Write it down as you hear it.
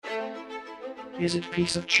Is it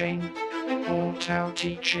piece of chain or Tao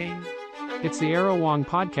Te Ching? It's the Arrow Wong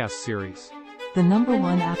podcast series. The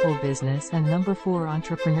 #1 Apple business and #4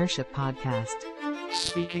 entrepreneurship podcast.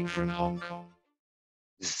 Speaking from Hong Kong.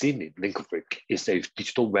 Sini Ninkovic is a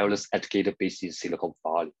digital wellness educator based in Silicon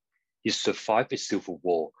Valley. He survived a civil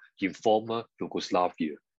war in former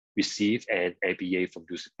Yugoslavia, received an MBA from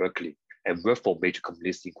UC Berkeley, and worked for major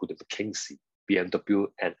companies including McKinsey, BMW,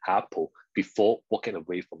 and Apple before walking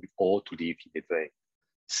away from it all to live in LA.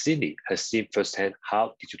 Sini has seen firsthand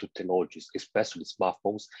how digital technologies, especially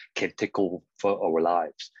smartphones, can take over our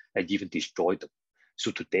lives and even destroy them.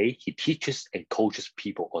 So today, he teaches and coaches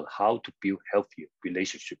people on how to build healthier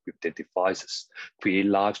relationships with their devices, create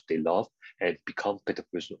lives they love, and become better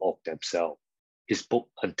versions of themselves. His book,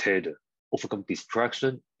 Untethered, Overcome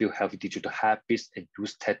Distraction, Build Healthy Digital Habits, and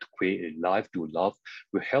Use Tech to Create a Life You Love,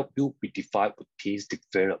 will help you redefine routines,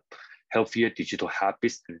 develop healthier digital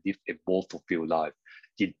habits, and live a more fulfilled life.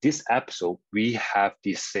 In this episode, we have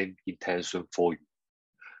the same intention for you.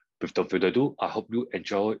 Without further ado, I hope you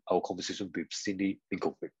enjoy our conversation with Sini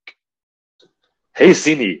Ninkovic. Hey,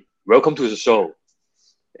 Sini, welcome to the show.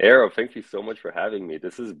 Arrow, thank you so much for having me.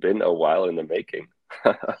 This has been a while in the making.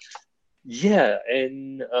 Yeah,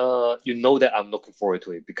 and you know that I'm looking forward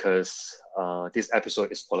to it because this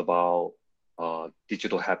episode is all about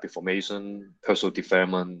digital habit formation, personal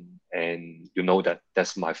development, and you know that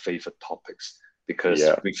that's my favorite topics because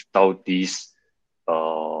without these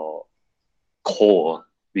core,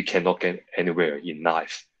 we cannot get anywhere in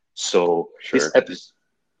life. So this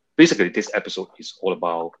episode is all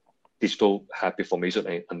about digital habit formation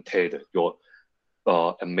and Untethered, your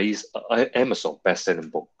amazing Amazon best-selling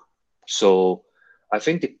book. So I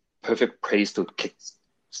think the perfect place to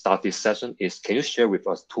start this session is, can you share with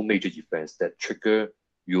us two major events that trigger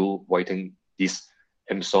you writing this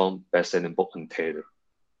Amazon best-selling book, Untethered?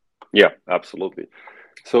 Yeah, absolutely.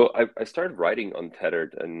 So I started writing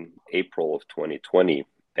Untethered in April of 2020.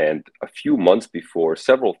 And a few months before,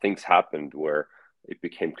 several things happened where it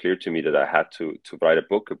became clear to me that I had to write a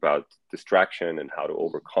book about distraction and how to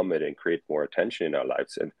overcome it and create more attention in our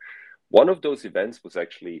lives. And one of those events was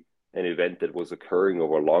actually an event that was occurring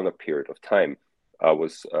over a longer period of time. I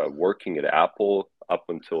was working at Apple up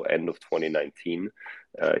until end of 2019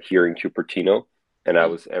 here in Cupertino. And I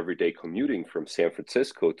was every day commuting from San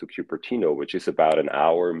Francisco to Cupertino, which is about an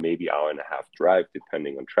hour, maybe hour and a half drive,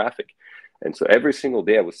 depending on traffic. And so every single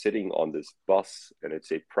day I was sitting on this bus, and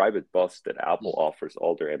it's a private bus that Apple offers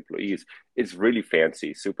all their employees. It's really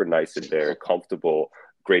fancy, super nice in there, comfortable,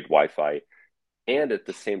 great Wi-Fi. And at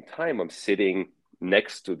the same time, I'm sitting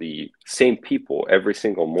next to the same people every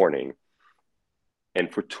single morning.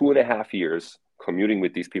 And for 2.5 years, commuting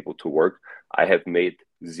with these people to work, I have made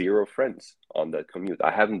 0 friends on that commute.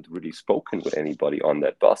 I haven't really spoken with anybody on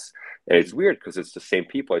that bus. And it's weird because it's the same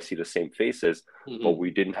people. I see the same faces, but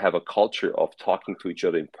we didn't have a culture of talking to each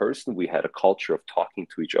other in person. We had a culture of talking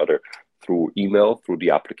to each other through email, through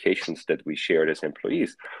the applications that we shared as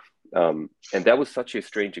employees. And that was such a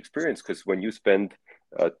strange experience because when you spend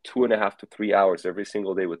 2.5 to 3 hours every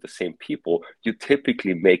single day with the same people, you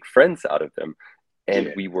typically make friends out of them.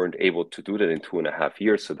 And we weren't able to do that in 2.5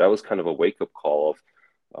 years. So that was kind of a wake-up call of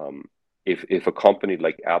if a company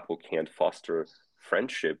like Apple can't foster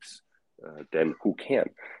friendships, then who can?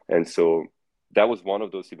 And so that was one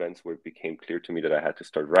of those events where it became clear to me that I had to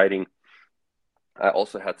start writing. I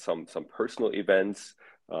also had some personal events,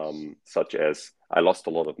 such as I lost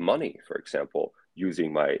a lot of money, for example,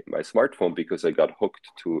 using my smartphone because I got hooked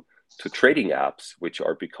to trading apps, which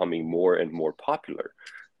are becoming more and more popular,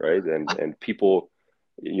 right? And people,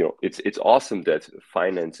 you know, it's awesome that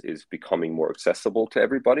finance is becoming more accessible to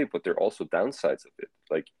everybody, but there are also downsides of it.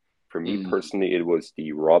 Like for me personally, it was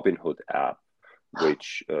the Robinhood app,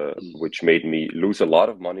 which made me lose a lot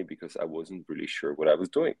of money because I wasn't really sure what I was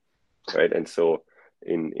doing, right? And so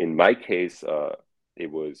in my case,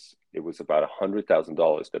 it was about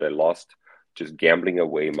 $100,000 that I lost just gambling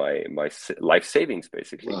away my life savings,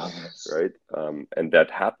 basically, right? And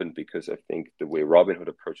that happened because I think the way Robinhood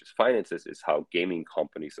approaches finances is how gaming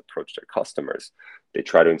companies approach their customers. They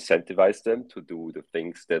try to incentivize them to do the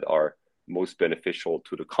things that are most beneficial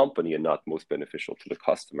to the company and not most beneficial to the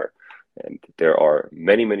customer. And there are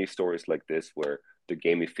many, many stories like this where the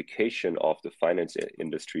gamification of the finance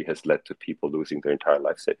industry has led to people losing their entire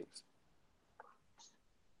life savings.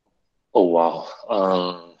 Oh,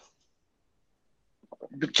 wow.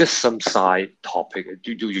 Just some side topic.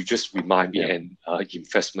 You just remind me an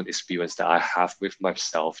investment experience that I have with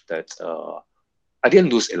myself that I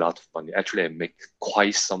didn't lose a lot of money. Actually, I make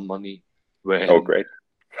quite some money. Oh, great.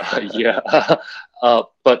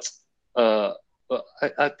 But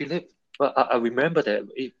I believe But I remember that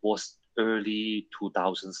it was early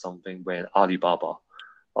 2000 something when Alibaba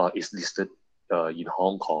is listed in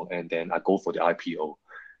Hong Kong, and then I go for the IPO.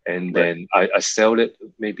 And Right. then I sell it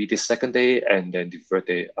maybe the second day, and then the third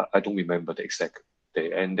day, I don't remember the exact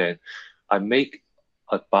day. And then I make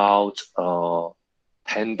about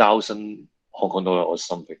 10,000 Hong Kong dollar or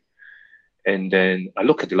something. And then I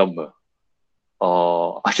look at the number.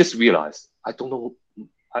 I just realized I don't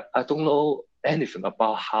know anything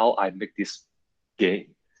about how I make this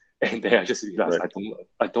gain. And then I just realized Right.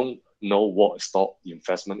 I don't know what stock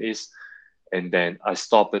investment is. And then I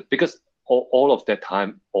stopped it because all of that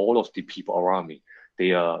time, all of the people around me,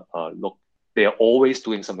 they are they are always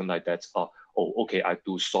doing something like that. Oh, okay, I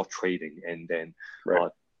do short trading, and then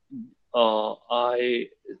Right. uh, uh, I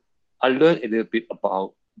I learned a little bit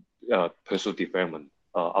about personal development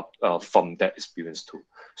from that experience too.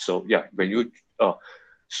 So yeah, when you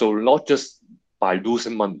so not just by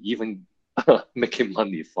losing money, even making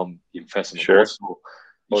money from investment Sure. also.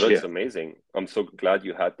 Oh, Yeah. that's amazing. I'm so glad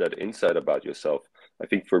you had that insight about yourself. I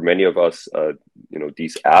think for many of us,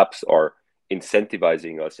 these apps are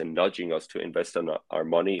incentivizing us and nudging us to invest our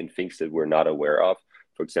money in things that we're not aware of.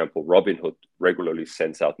 For example, Robinhood regularly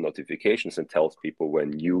sends out notifications and tells people when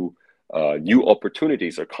new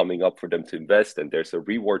opportunities are coming up for them to invest, and there's a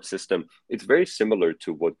reward system. It's very similar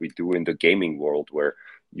to what we do in the gaming world, where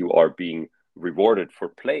you are being rewarded for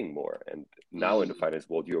playing more, and now in the Mm, finance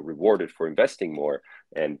world, you're rewarded for investing more,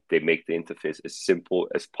 and they make the interface as simple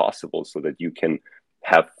as possible so that you can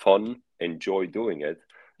have fun, enjoy doing it,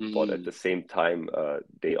 but at the mm, same time,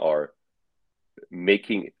 they are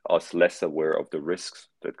making us less aware of the risks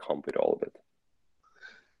that come with all of it.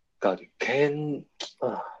 got it.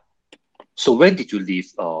 Uh, so when did you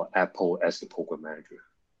leave Apple as the program manager?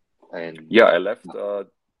 And Yeah, I left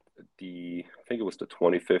I think it was the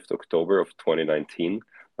 25th October of 2019.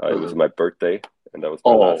 It was uh, my birthday, and that was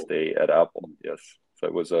my last oh, day at Apple. Yes. So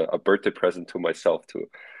it was a birthday present to myself to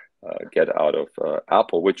get out of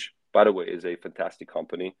Apple, which, by the way, is a fantastic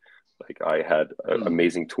company. Like, I had an mm,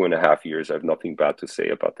 amazing 2.5 years. I have nothing bad to say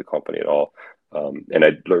about the company at all. And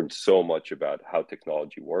I learned so much about how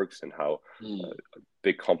technology works and how mm, uh,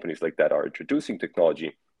 big companies like that are introducing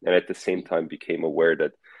technology. And at the same time, became aware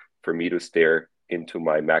that for me to stare into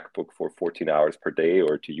my MacBook for 14 hours per day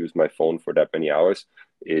or to use my phone for that many hours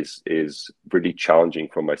is really challenging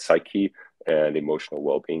for my psyche and emotional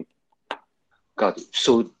well-being. got it.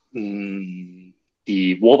 So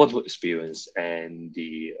the Robinhood experience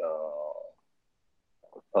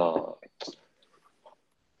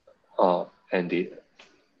uh, and the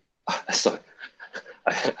sorry,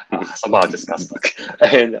 somehow I just got stuck.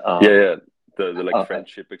 And Yeah, yeah. The like uh,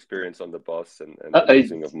 friendship experience on the bus and the I,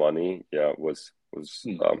 losing of money, yeah, was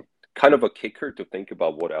mm, kind of a kicker to think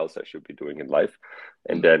about what else I should be doing in life.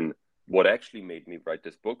 And mm, then what actually made me write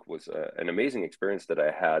this book was an amazing experience that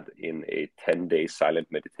I had in a 10-day silent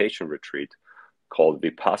meditation retreat called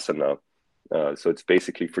Vipassana. So it's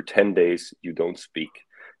basically for 10 days you don't speak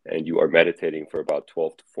and you are meditating for about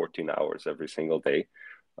 12 to 14 hours every single day.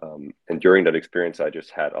 And during that experience, I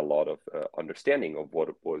just had a lot of understanding of what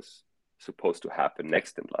was supposed to happen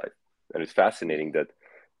next in life. And it's fascinating that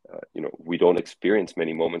we don't experience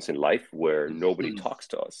many moments in life where nobody mm, talks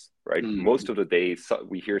to us, right? Most mm, of the day,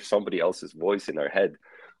 we hear somebody else's voice in our head.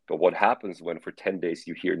 But what happens when for 10 days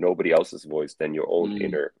you hear nobody else's voice than your own mm,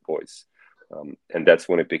 inner voice? And that's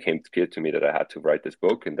when it became clear to me that I had to write this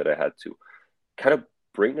book and that I had to kind of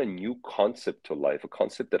bring a new concept to life, a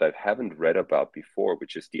concept that I haven't read about before,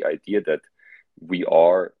 which is the idea that we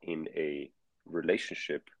are in a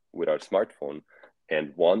relationship with our smartphone,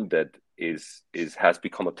 and one that is has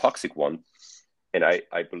become a toxic one. And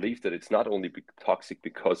I believe that it's not only toxic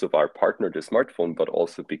because of our partner, the smartphone, but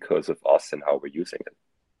also because of us and how we're using it.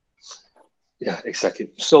 yeah,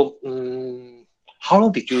 exactly. So how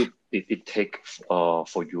long did it take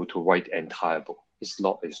for you to write the entire book? It's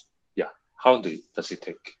not is yeah. How long does it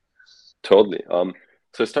take? Totally.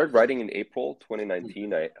 So I started writing in April Mm,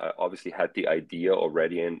 2019. I obviously had the idea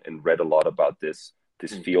already and read a lot about this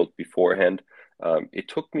mm. field beforehand. It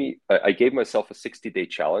took me, I gave myself a 60-day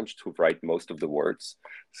challenge to write most of the words.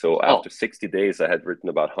 So Oh, after 60 days, I had written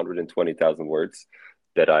about 120,000 words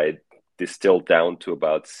that I distilled down to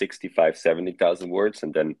about 65, 70,000 words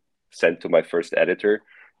and then sent to my first editor.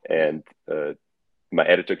 mm, And my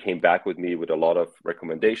editor came back with me with a lot of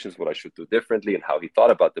recommendations, what I should do differently and how he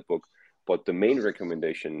thought about the book. But the main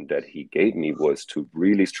recommendation that he gave me was to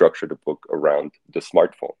really structure the book around the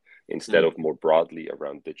smartphone instead mm, of more broadly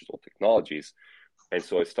around digital technologies. And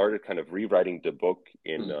so I started kind of rewriting the book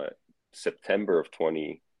in mm, September of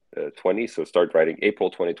 2020. 2020. So start writing April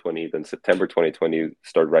 2020, then September 2020,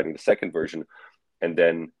 start writing the second version. And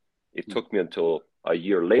then it took me until a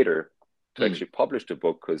year later to actually publish the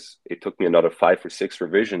book, because it took me another 5 or 6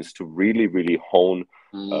 revisions to really, really hone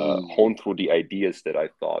through the ideas that I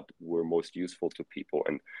thought were most useful to people.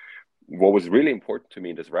 And what was really important to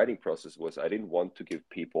me in this writing process was I didn't want to give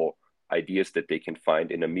people ideas that they can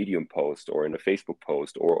find in a Medium post or in a Facebook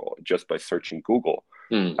post or just by searching Google.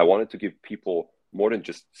 I wanted to give people more than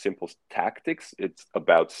just simple tactics. It's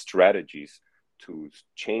about strategies to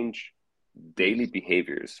change daily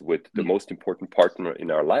behaviors with the most important partner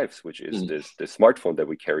in our lives, which is the smartphone that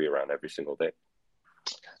we carry around every single day.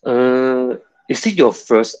 Is it your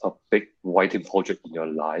first big writing project in your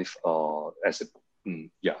life?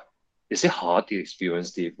 Is it hard to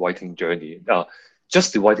experience the writing journey?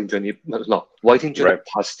 Just the writing journey, no, writing journey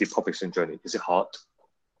past the publishing journey. Is it hard?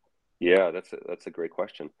 Yeah, that's a great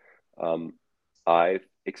question. I've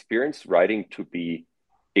experienced writing to be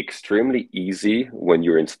extremely easy when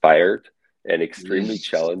you're inspired and extremely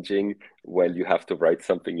challenging when you have to write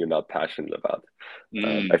something you're not passionate about.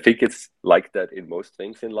 I think it's like that in most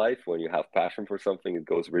things in life. When you have passion for something, it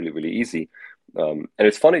goes really, really easy. And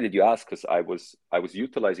it's funny that you ask, because I was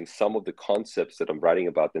utilizing some of the concepts that I'm writing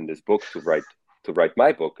about in this book to write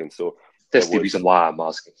my book. And so that's the reason why I'm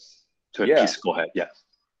asking. Please go ahead. Yeah.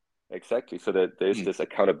 Exactly. So that there's this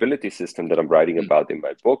accountability system that I'm writing about in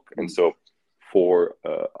my book. And so for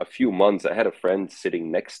a few months, I had a friend sitting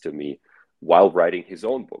next to me while writing his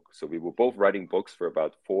own book. So we were both writing books for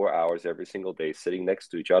about 4 hours every single day, sitting next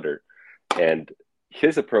to each other. And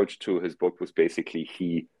his approach to his book was basically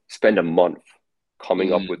he spent a month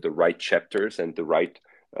coming up with the right chapters and the right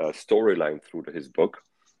storyline through his book.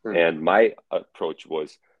 And my approach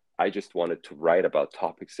was I just wanted to write about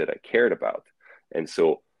topics that I cared about. And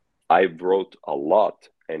so I wrote a lot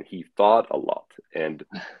and he thought a lot. And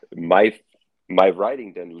my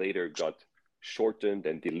writing then later got shortened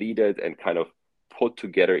and deleted and kind of put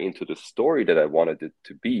together into the story that I wanted it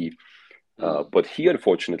to be. But he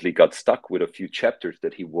unfortunately got stuck with a few chapters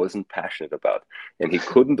that he wasn't passionate about, and he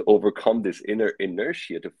couldn't overcome this inner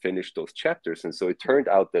inertia to finish those chapters. And so it turned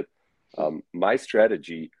out that my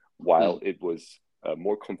strategy, while it was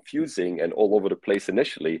more confusing and all over the place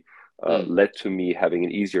initially, led to me having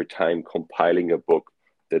an easier time compiling a book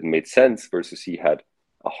that made sense, versus he had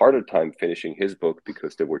a harder time finishing his book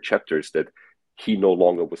because there were chapters that he no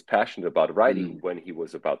longer was passionate about writing when he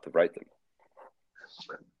was about to write them.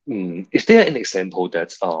 Is there an example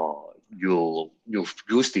that you've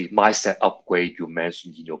used the mindset upgrade you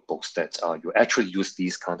mentioned in your books, that you actually use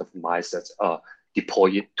these kind of mindsets,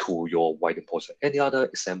 deploy it to your writing process? Any other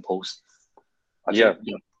examples? I think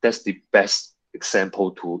that's the best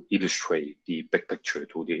example to illustrate the big picture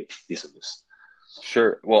to the listeners.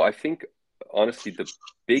 Sure. Well, I think honestly the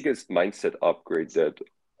biggest mindset upgrade that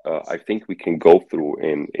I think we can go through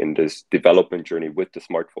in this development journey with the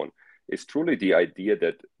smartphone is truly the idea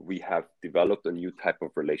that we have developed a new type of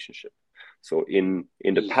relationship. So in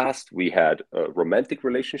the past, we had romantic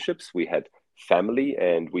relationships, we had family,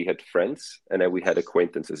 and we had friends, and then we had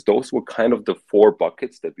acquaintances. Those were kind of the 4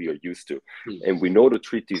 buckets that we are used to. And we know to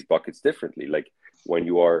treat these buckets differently. Like when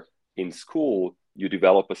you are in school, you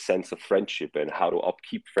develop a sense of friendship and how to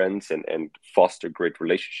upkeep friends and foster great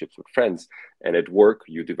relationships with friends. And at work,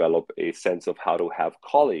 you develop a sense of how to have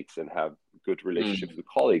colleagues and have good relationships with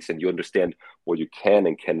colleagues. And you understand what you can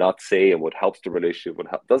and cannot say and what helps the relationship,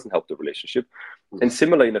 what doesn't help the relationship. And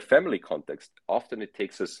similarly, in a family context, often it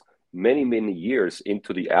takes us many, many years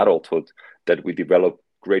into the adulthood that we develop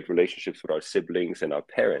great relationships with our siblings and our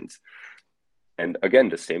parents. And again,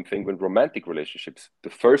 the same thing with romantic relationships. The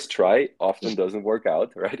first try often doesn't work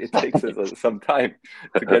out, right? It takes us some time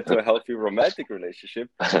to get to a healthy romantic relationship.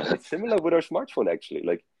 And it's similar with our smartphone, actually.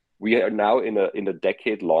 Like we are now in a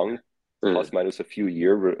decade-long, plus minus a few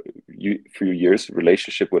years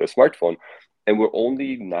relationship with a smartphone, and we're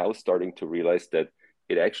only now starting to realize that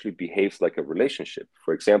it actually behaves like a relationship.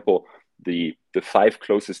 For example, the 5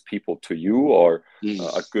 closest people to you are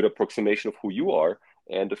a good approximation of who you are.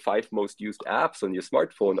 And the 5 most used apps on your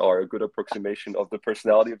smartphone are a good approximation of the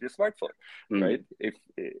personality of your smartphone, right?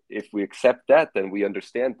 If we accept that, then we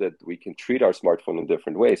understand that we can treat our smartphone in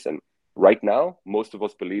different ways. And right now, most of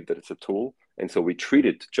us believe that it's a tool. And so we treat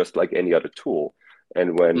it just like any other tool.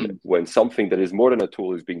 And when something that is more than a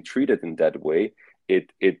tool is being treated in that way,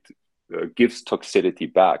 it gives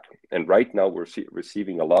toxicity back. And right now, we're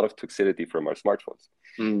receiving a lot of toxicity from our smartphones.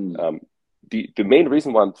 The main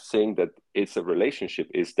reason why I'm saying that it's a relationship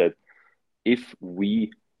is that if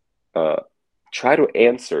we try to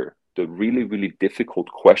answer the really, really difficult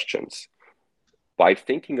questions by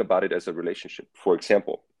thinking about it as a relationship. For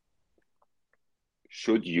example,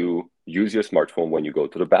 should you use your smartphone when you go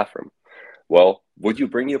to the bathroom? Well, would you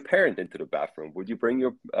bring your parent into the bathroom? Would you bring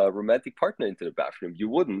your romantic partner into the bathroom? You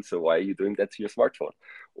wouldn't, so why are you doing that to your smartphone?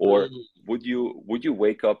 Or would you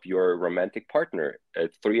wake up your romantic partner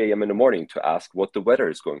at 3 a.m. in the morning to ask what the weather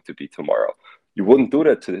is going to be tomorrow? You wouldn't do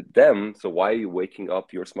that to them, so why are you waking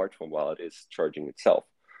up your smartphone while it is charging itself?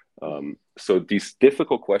 So these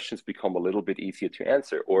difficult questions become a little bit easier to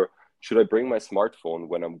answer. Or should I bring my smartphone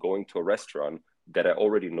when I'm going to a restaurant that I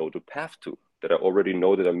already know the path to, that I already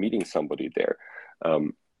know that I'm meeting somebody there?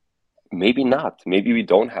 Maybe not. Maybe we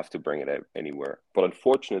don't have to bring it anywhere. But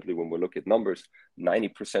unfortunately, when we look at numbers,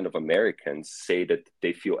 90% of Americans say that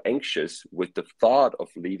they feel anxious with the thought of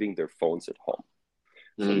leaving their phones at home.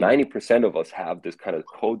 So 90% of us have this kind of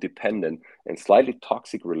codependent and slightly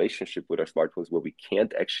toxic relationship with our smartphones where we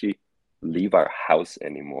can't actually leave our house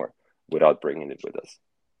anymore without bringing it with us.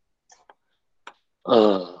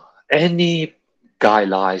 Any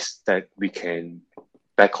guidelines that we can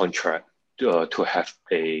back on track to have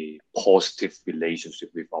a positive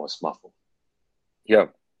relationship with our smartphone? Yeah.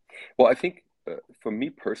 Well, I think for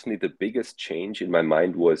me personally, the biggest change in my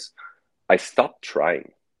mind was I stopped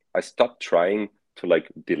trying. I stopped trying to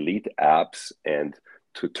like delete apps and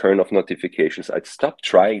to turn off notifications. I stopped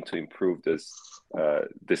trying to improve this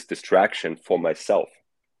distraction for myself.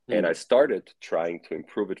 And I started trying to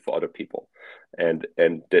improve it for other people. And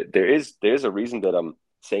there's a reason that I'm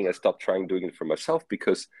saying I stopped trying doing it for myself,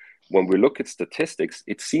 because when we look at statistics,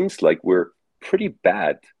 it seems like we're pretty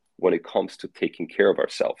bad when it comes to taking care of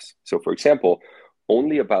ourselves. So for example,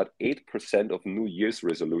 only about 8% of New Year's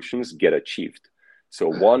resolutions get achieved. So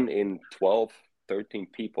 1 in 12, 13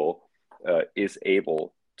 people is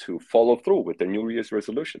able to follow through with their New Year's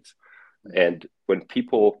resolutions. And when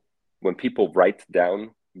people write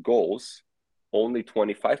down goals, only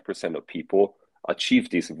 25% of people achieve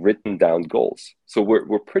these written down goals. So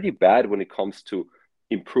we're pretty bad when it comes to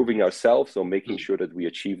improving ourselves or making sure that we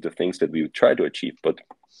achieve the things that we try to achieve. But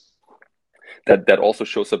that also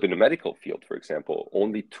shows up in the medical field. For example,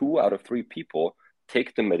 only 2 out of 3 people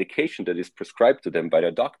take the medication that is prescribed to them by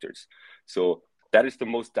their doctors. So that is the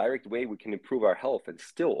most direct way we can improve our health, and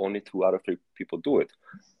still only 2 out of 3 people do it.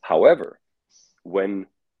 However, when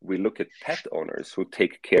we look at pet owners who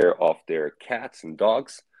take care of their cats and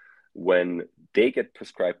dogs, when they get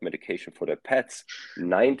prescribed medication for their pets,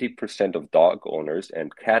 90% of dog owners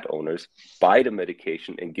and cat owners buy the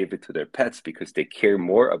medication and give it to their pets because they care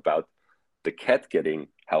more about the cat getting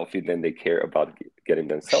healthy than they care about getting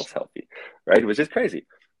themselves healthy, right? Which is crazy.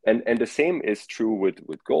 And the same is true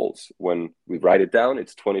with goals. When we write it down,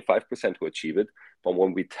 it's 25% to achieve it. But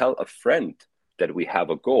when we tell a friend that we have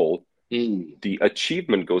a goal, the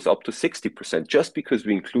achievement goes up to 60% just because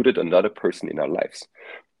we included another person in our lives.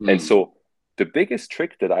 And so the biggest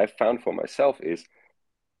trick that I've found for myself is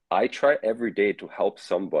I try every day to help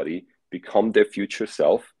somebody become their future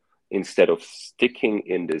self instead of sticking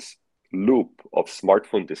in this loop of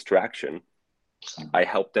smartphone distraction. I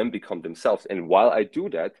help them become themselves. And while I do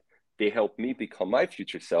that, they help me become my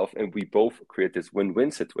future self, and we both create this win-win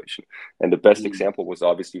situation. And the best example was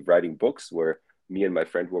obviously writing books, where me and my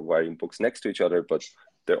friend were writing books next to each other, but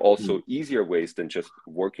there are also easier ways than just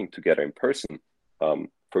working together in person.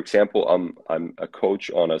 For example, I'm a coach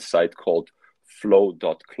on a site called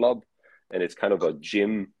flow.club, and it's kind of a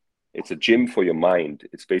gym. It's a gym for your mind.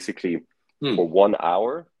 It's basically for 1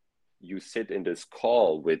 hour, you sit in this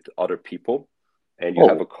call with other people, and you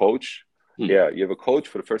have a coach. Yeah, you have a coach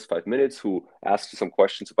for the first 5 minutes who asks you some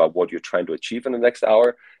questions about what you're trying to achieve in the next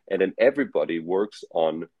hour. And then everybody works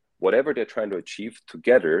on whatever they're trying to achieve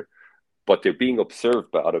together, but they're being observed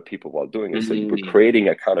by other people while doing it. So we're creating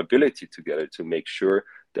accountability together to make sure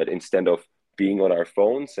that instead of being on our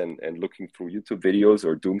phones and looking through YouTube videos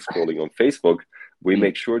or doom scrolling on Facebook, we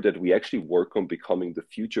make sure that we actually work on becoming the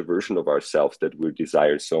future version of ourselves that we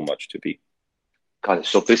desire so much to be. Got it.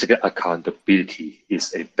 So basically, accountability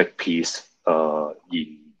is a big piece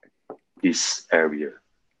in this area.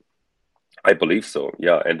 I believe so.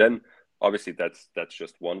 Yeah. And then obviously that's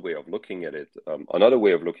just one way of looking at it. Another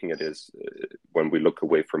way of looking at it is when we look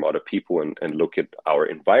away from other people and look at our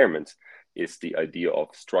environments, is the idea of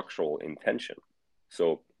structural intention.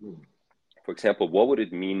 So, for example, what would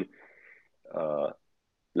it mean?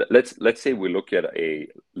 Let's say we look at a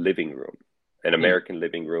living room, an American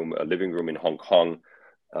living room, a living room in Hong Kong.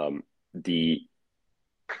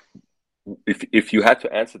 If you had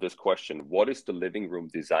to answer this question, what is the living room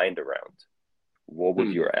designed around? What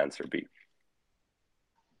would your answer be?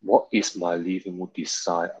 What is my living room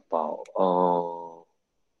designed about?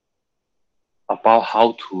 About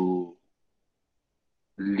how to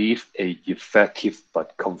live a effective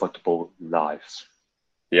but comfortable life.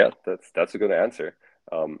 Yeah, that's a good answer.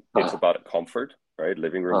 It's Ah, about comfort, right?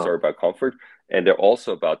 Living rooms ah, are about comfort, and they're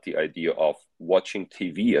also about the idea of watching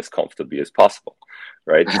TV as comfortably as possible,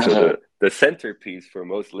 right? So the centerpiece for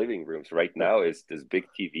most living rooms right now is this big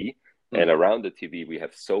TV, and mm, around the TV we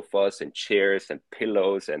have sofas and chairs and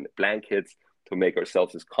pillows and blankets to make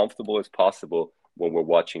ourselves as comfortable as possible when we're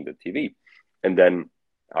watching the TV. And then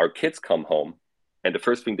our kids come home, and the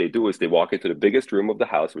first thing they do is they walk into the biggest room of the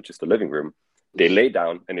house, which is the living room. They lay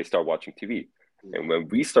down and they start watching TV. And when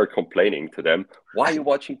we start complaining to them, why are you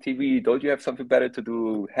watching TV? Don't you have something better to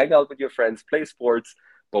do? Hang out with your friends, play sports.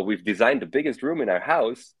 But we've designed the biggest room in our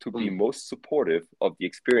house to be mm, most supportive of the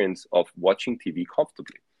experience of watching TV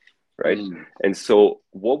comfortably, right? mm, And so,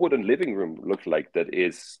 what would a living room look like that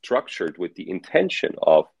is structured with the intention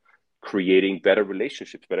of creating better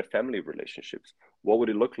relationships, better family relationships? What would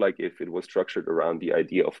it look like if it was structured around the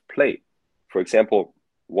idea of play? For example,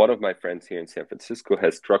 one of my friends here in San Francisco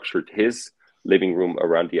has structured his living room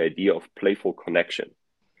around the idea of playful connection.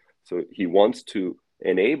 So he wants to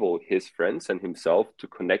enable his friends and himself to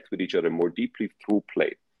connect with each other more deeply through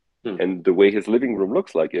play. mm, And the way his living room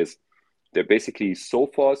looks like is they're basically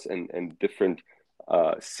sofas and different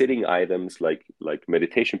sitting items like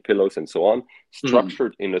meditation pillows and so on, mm,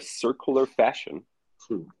 structured in a circular fashion.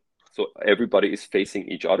 mm, So everybody is facing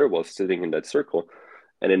each other while sitting in that circle.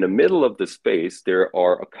 And in the middle of the space, there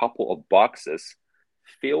are a couple of boxes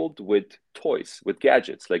filled with toys, with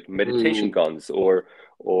gadgets like meditation mm, guns, or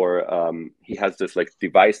he has this like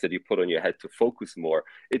device that you put on your head to focus more.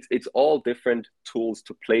 It's all different tools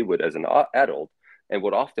to play with as an adult. And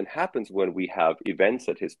what often happens when we have events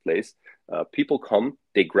at his place, people come,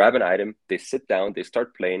 they grab an item, they sit down, they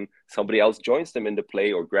start playing. Somebody else joins them in the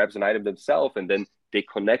play or grabs an item themselves, and then they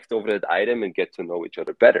connect over that item and get to know each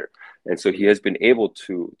other better. And so he has been able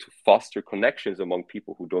to foster connections among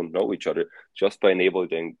people who don't know each other just by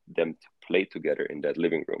enabling them to play together in that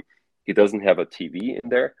living room. He doesn't have a TV in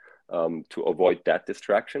there to avoid that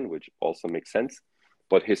distraction, which also makes sense.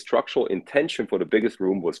 But his structural intention for the biggest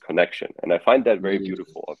room was connection. And I find that very mm.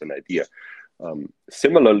 beautiful of an idea.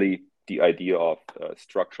 Similarly, the idea of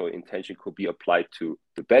structural intention could be applied to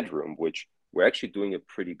the bedroom, which we're actually doing a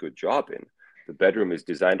pretty good job in. The bedroom is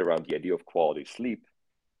designed around the idea of quality sleep,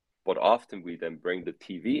 but often we then bring the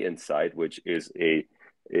TV inside, which is a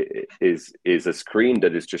screen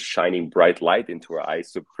that is just shining bright light into our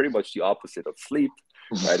eyes. So pretty much the opposite of sleep,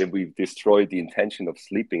 right? And we've destroyed the intention of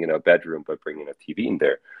sleeping in our bedroom by bringing a TV in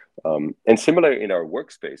there. And similar in our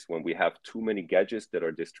workspace, when we have too many gadgets that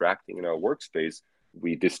are distracting in our workspace,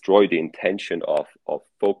 we destroy the intention of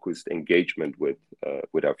focused engagement with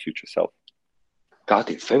our future self.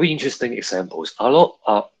 Got it. Very interesting examples. A lot,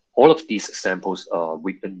 all of these examples are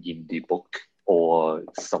written in the book or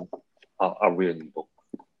some are written in the book.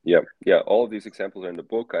 Yeah. All of these examples are in the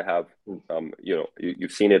book. I have, Mm,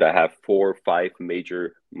 you've seen it. I have 4 or 5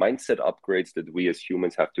 major mindset upgrades that we as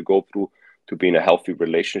humans have to go through to be in a healthy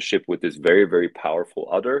relationship with this very, very powerful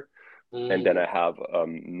other. And then mm, I have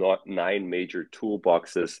not 9 major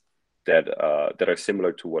toolboxes that are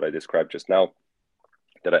similar to what I described just now,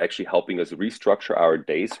 that are actually helping us restructure our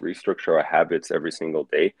days, restructure our habits every single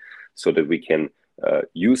day, so that we can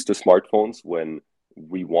use the smartphones when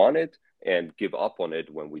we want it and give up on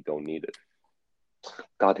it when we don't need it.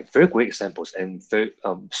 got it. Very great examples and very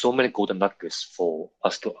so many golden nuggets for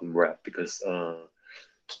us to unwrap because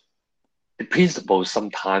the principle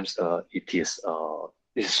sometimes it is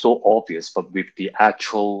so obvious, but with the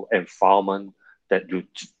actual environment that you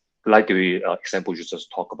like the example you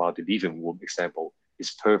just talked about, the living room example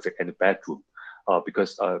is perfect, and the bedroom,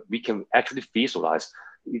 because we can actually visualize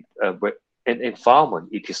it, where an environment.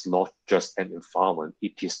 It is not just an environment;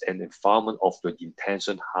 it is an environment of the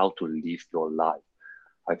intention how to live your life.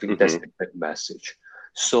 I think that's Mm-hmm. the big message.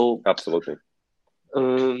 So Absolutely.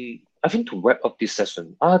 I think to wrap up this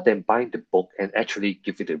session, other than buying the book and actually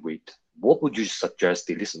give it a read, what would you suggest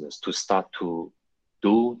the listeners to start to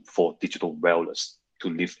do for digital wellness to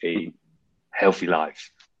live a healthy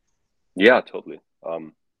life? Yeah, totally.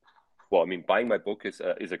 Well, I mean, buying my book is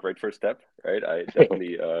a great first step, right? I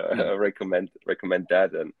definitely Mm, recommend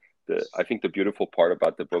that. And I think the beautiful part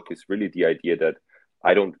about the book is really the idea that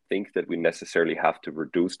I don't think that we necessarily have to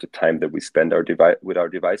reduce the time that we spend with our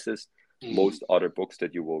devices. mm, Most other books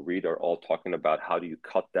that you will read are all talking about how do you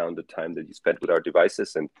cut down the time that you spend with our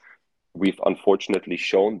devices, and we've unfortunately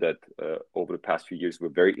shown that over the past few years we're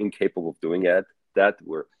very incapable of doing that.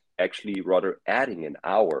 We're actually rather adding an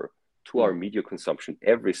hour to our mm. media consumption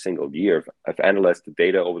every single year. I've analyzed the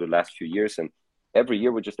data over the last few years, and every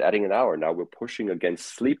year we're just adding an hour. Now we're pushing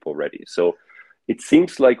against sleep already. So it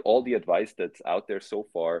seems like all the advice that's out there so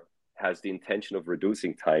far has the intention of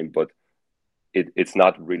reducing time, but it's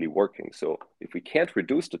not really working. So if we can't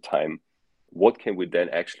reduce the time, what can we then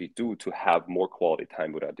actually do to have more quality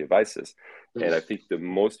time with our devices? And I think the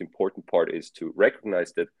most important part is to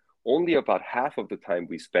recognize that only about half of the time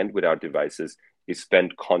we spend with our devices is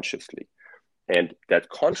spent consciously. And that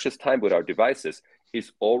conscious time with our devices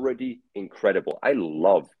is already incredible. I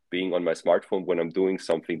love being on my smartphone when I'm doing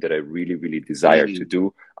something that I really, really desire to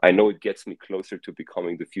do. I know it gets me closer to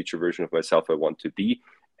becoming the future version of myself I want to be.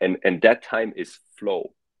 And that time is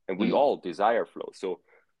flow. And we all desire flow. So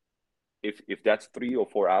if that's 3 or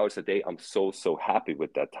 4 hours a day, I'm so happy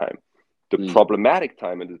with that time. The problematic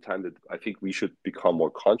time, and the time that I think we should become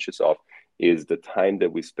more conscious of, is the time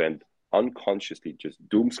that we spend unconsciously just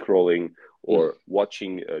doom scrolling or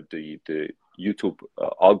watching the YouTube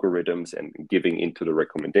algorithms and giving into the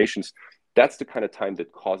recommendations. That's the kind of time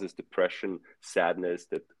that causes depression, sadness,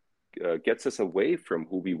 that gets us away from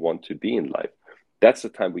who we want to be in life. That's the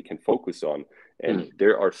time we can focus on. And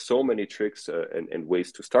there are so many tricks and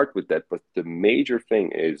ways to start with that. But the major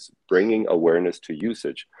thing is bringing awareness to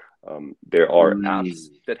usage. There are apps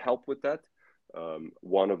that help with that.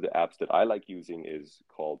 One of the apps that I like using is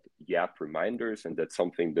called Yap Reminders, and that's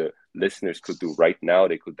something the listeners could do right now.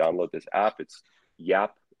 They could download this app. It's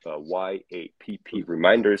Yap, Y-A-P-P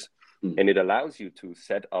Reminders, and it allows you to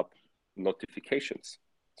set up notifications.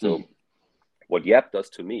 So what Yap does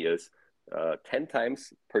to me is 10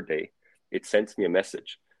 times per day, it sends me a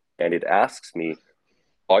message, and it asks me,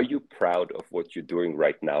 are you proud of what you're doing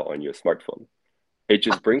right now on your smartphone? It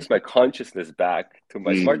just brings my consciousness back to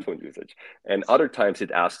my smartphone usage. And other times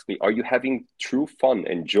it asks me, are you having true fun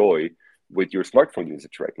and joy with your smartphone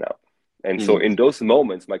usage right now? And so in those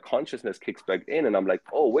moments, my consciousness kicks back in and I'm like,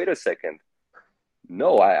 oh, wait a second.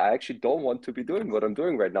 No, I actually don't want to be doing what I'm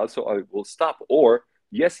doing right now. So I will stop. Or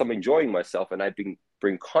yes, I'm enjoying myself, and I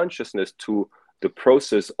bring consciousness to the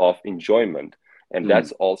process of enjoyment. And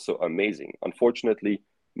that's also amazing. Unfortunately,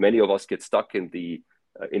 many of us get stuck in the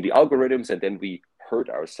algorithms, and then we hurt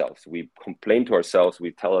ourselves. We complain to ourselves.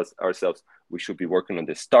 We tell ourselves we should be working on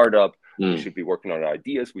this startup. We should be working on our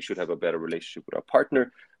ideas. We should have a better relationship with our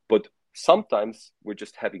partner. But sometimes we're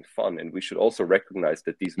just having fun, and we should also recognize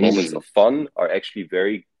that these moments of fun are actually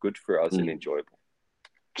very good for us and enjoyable.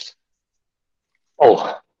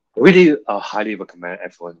 Oh, really highly recommend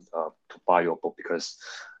everyone to buy your book, because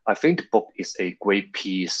I think the book is a great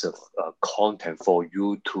piece of content for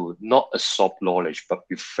you to not absorb knowledge, but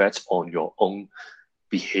reflect on your own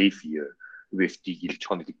behavior with the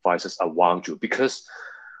electronic devices around you. Because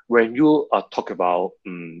when you talk about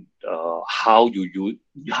how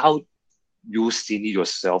you see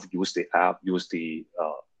yourself, use the app, use the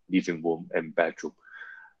living room and bedroom,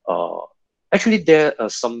 actually there are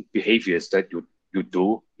some behaviors that you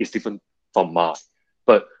do is different from mine.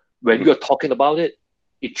 But when you're talking about it,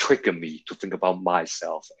 it triggered me to think about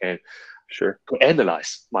myself and to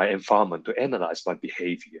analyze my environment, to analyze my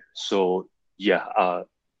behavior. So yeah,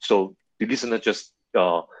 so the listener just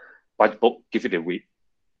buy the book, give it a read.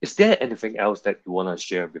 Is there anything else that you want to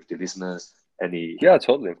share with the listeners? Yeah,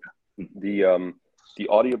 totally. The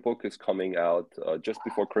audiobook is coming out just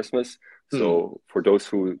before Christmas. So for those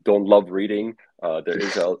who don't love reading, there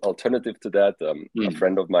is an alternative to that. A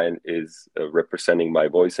friend of mine is representing my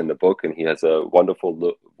voice in the book, and he has a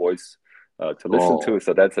wonderful voice to listen to.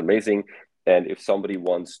 So that's amazing. And if somebody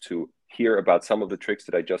wants to hear about some of the tricks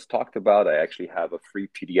that I just talked about, I actually have a free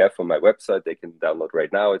PDF on my website they can download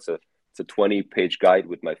right now. It's a 20-page guide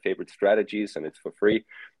with my favorite strategies, and it's for free.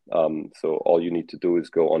 So all you need to do is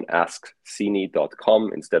go on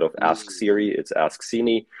asksini.com. Instead of Ask Siri, it's Ask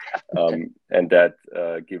Sini. And that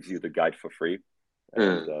gives you the guide for free.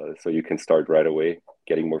 And so you can start right away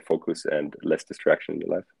getting more focus and less distraction in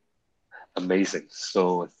your life. Amazing.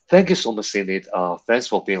 So thank you so much, Sini. Thanks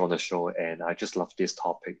for being on the show. And I just love this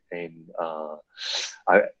topic. And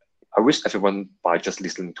I wish everyone, by just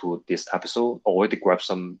listening to this episode, already grab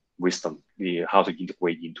some wisdom, how to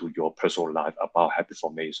integrate into your personal life about habit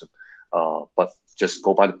formation. But just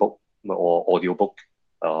go buy the book or audio book,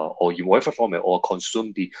 or in whatever format, or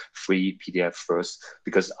consume the free PDF first,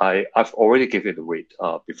 because I've already given it a read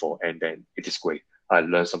before, and then it is great. I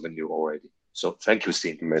learned something new already. So thank you,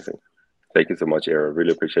 Sini. Amazing. Thank you so much, Era.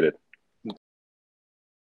 Really appreciate it.